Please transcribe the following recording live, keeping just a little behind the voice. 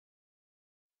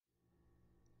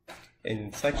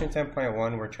In section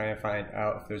 10.1, we're trying to find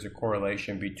out if there's a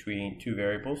correlation between two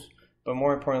variables, but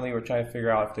more importantly, we're trying to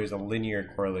figure out if there's a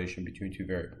linear correlation between two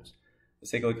variables. Let's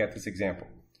take a look at this example.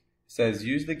 It says,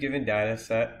 use the given data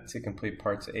set to complete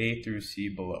parts A through C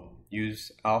below.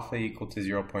 Use alpha equal to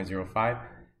 0.05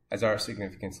 as our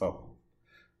significance level.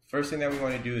 First thing that we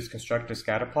want to do is construct a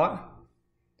scatter plot.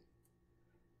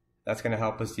 That's going to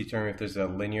help us determine if there's a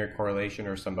linear correlation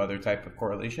or some other type of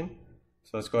correlation.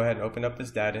 So let's go ahead and open up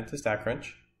this data into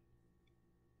Statcrunch.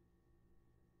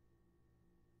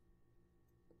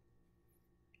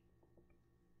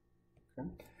 Okay.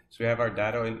 So we have our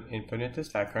data input into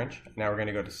Statcrunch. Now we're going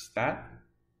to go to Stat,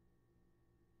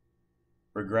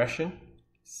 Regression,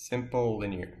 Simple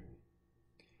Linear.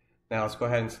 Now let's go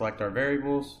ahead and select our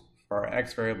variables. For our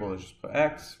X variable, let's just put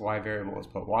X, Y variable, let's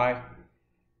put Y.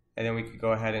 And then we could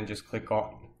go ahead and just click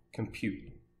on Compute.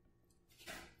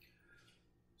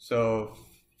 So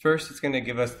first it's going to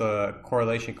give us the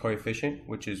correlation coefficient,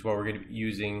 which is what we're going to be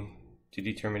using to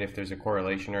determine if there's a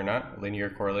correlation or not, a linear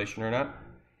correlation or not.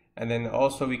 And then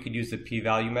also we could use the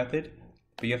p-value method,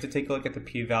 but you have to take a look at the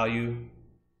p-value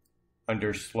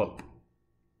under slope.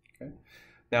 Okay.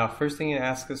 Now first thing it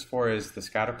asks us for is the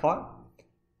scatter plot.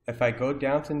 If I go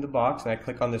down to the box and I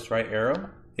click on this right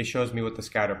arrow, it shows me what the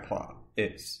scatter plot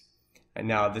is. And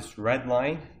now this red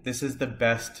line, this is the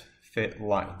best fit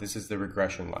line. This is the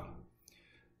regression line.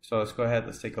 So let's go ahead,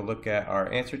 let's take a look at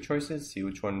our answer choices, see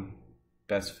which one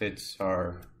best fits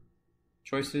our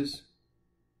choices.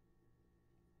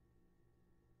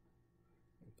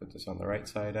 Put this on the right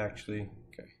side actually.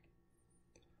 Okay.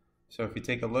 So if you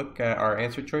take a look at our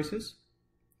answer choices,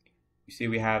 you see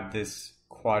we have this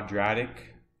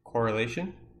quadratic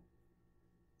correlation.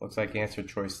 Looks like answer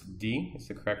choice D is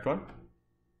the correct one.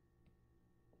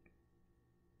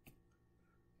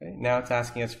 Okay, now it's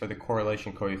asking us for the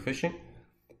correlation coefficient.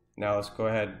 Now let's go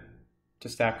ahead to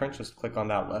Statcrunch. Let's click on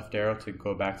that left arrow to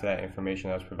go back to that information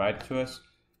that was provided to us.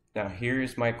 Now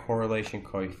here's my correlation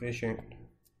coefficient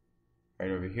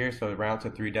right over here. So round to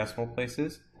 3 decimal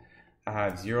places, I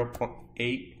have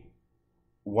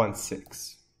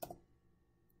 0.816.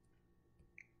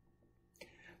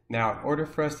 Now in order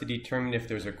for us to determine if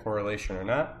there's a correlation or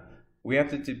not, we have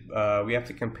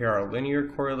to compare our linear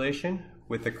correlation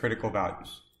with the critical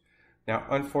values. Now,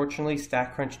 unfortunately,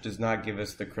 Statcrunch does not give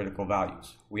us the critical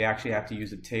values. We actually have to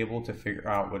use a table to figure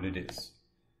out what it is.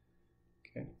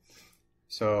 Okay.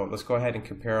 So let's go ahead and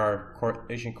compare our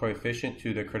correlation coefficient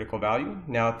to the critical value.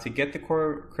 Now, to get the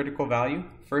critical value,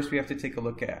 first we have to take a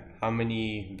look at how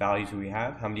many values we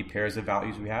have, how many pairs of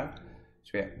values we have.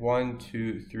 So we have 1,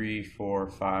 2, 3, 4,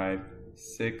 5,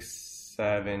 6,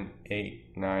 7,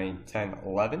 8, 9, 10,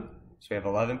 11. So we have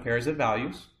 11 pairs of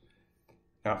values.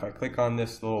 Now if I click on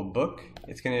this little book,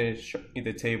 it's going to show me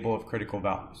the table of critical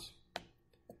values.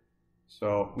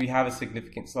 So we have a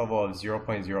significance level of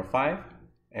 0.05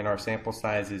 and our sample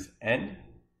size is n.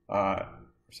 Our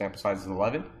sample size is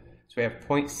 11. So we have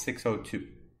 0.602.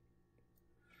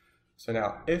 So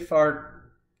now if our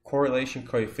correlation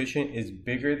coefficient is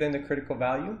bigger than the critical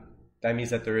value, that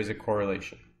means that there is a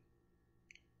correlation.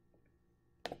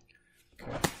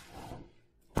 Okay.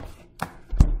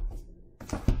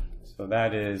 So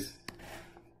that is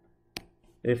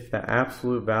if the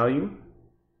absolute value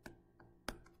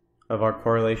of our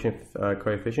correlation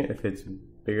coefficient, if it's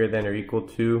bigger than or equal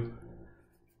to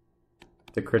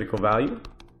the critical value,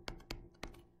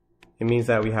 it means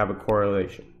that we have a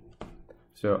correlation.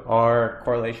 So our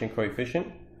correlation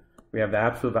coefficient, we have the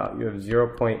absolute value of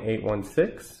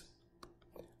 0.816.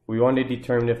 We want to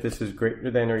determine if this is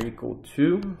greater than or equal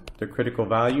to the critical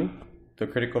value. The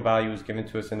critical value is given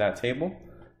to us in that table.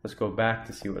 Let's go back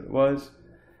to see what it was.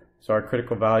 So our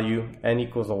critical value, n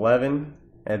equals 11,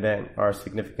 and then our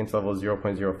significance level is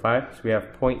 0.05. So we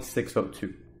have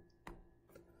 0.602.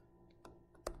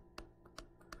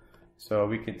 So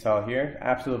we can tell here,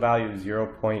 absolute value is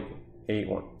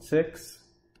 0.816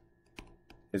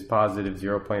 is positive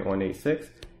 0.186,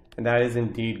 and that is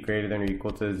indeed greater than or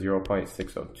equal to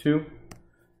 0.602.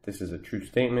 This is a true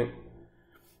statement.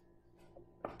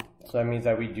 So that means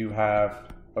that we do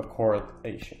have a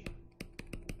correlation.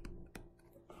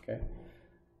 Okay.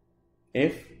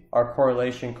 If our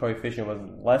correlation coefficient was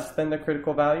less than the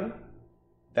critical value,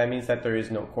 that means that there is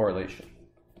no correlation.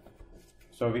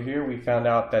 So over here we found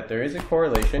out that there is a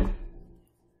correlation.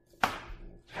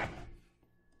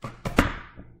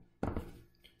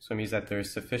 So it means that there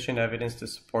is sufficient evidence to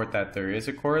support that there is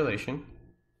a correlation.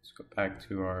 Let's go back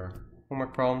to our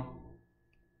homework problem.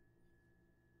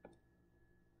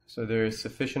 So there is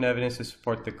sufficient evidence to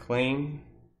support the claim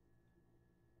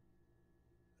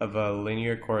of a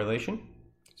linear correlation.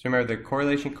 So remember, the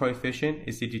correlation coefficient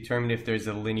is to determine if there's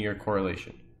a linear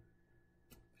correlation.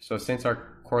 So since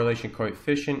our correlation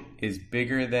coefficient is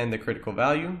bigger than the critical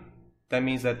value, that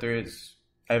means that there is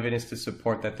evidence to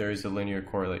support that there is a linear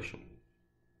correlation.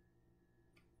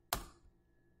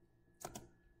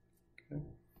 Okay.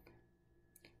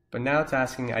 But now it's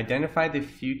asking, identify the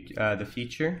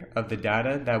feature of the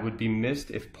data that would be missed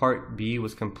if part B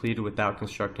was completed without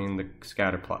constructing the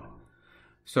scatter plot.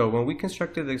 So when we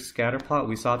constructed the scatter plot,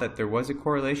 we saw that there was a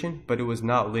correlation, but it was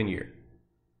not linear.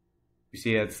 You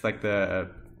see, it's like the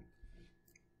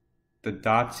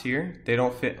dots here, they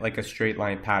don't fit like a straight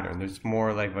line pattern. There's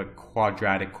more like a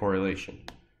quadratic correlation.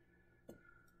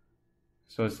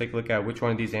 So let's take a look at which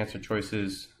one of these answer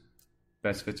choices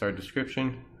best fits our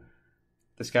description.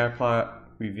 The scatter plot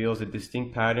reveals a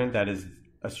distinct pattern that is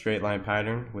a straight line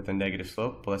pattern with a negative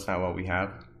slope, but that's not what we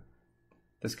have.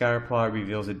 The scatter plot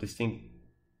reveals a distinct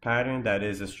pattern that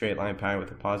is a straight line pattern with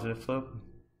a positive slope.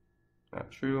 Not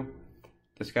true.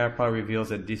 The scatter plot reveals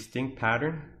a distinct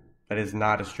pattern that is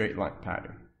not a straight line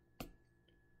pattern.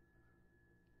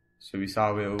 So we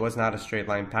saw it was not a straight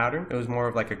line pattern. It was more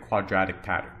of like a quadratic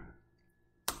pattern.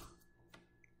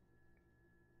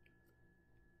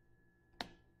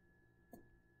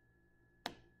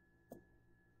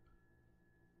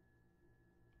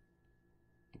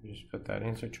 Let me just put that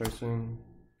answer choice in.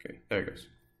 Okay, there it goes.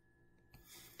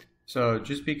 So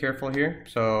just be careful here.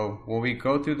 So when we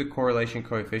go through the correlation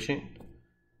coefficient,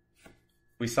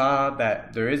 we saw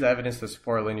that there is evidence to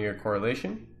support linear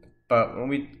correlation, but when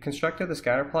we constructed the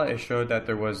scatter plot, it showed that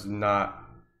there was not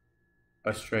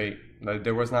a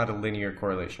linear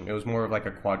correlation. It was more of like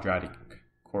a quadratic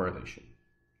correlation.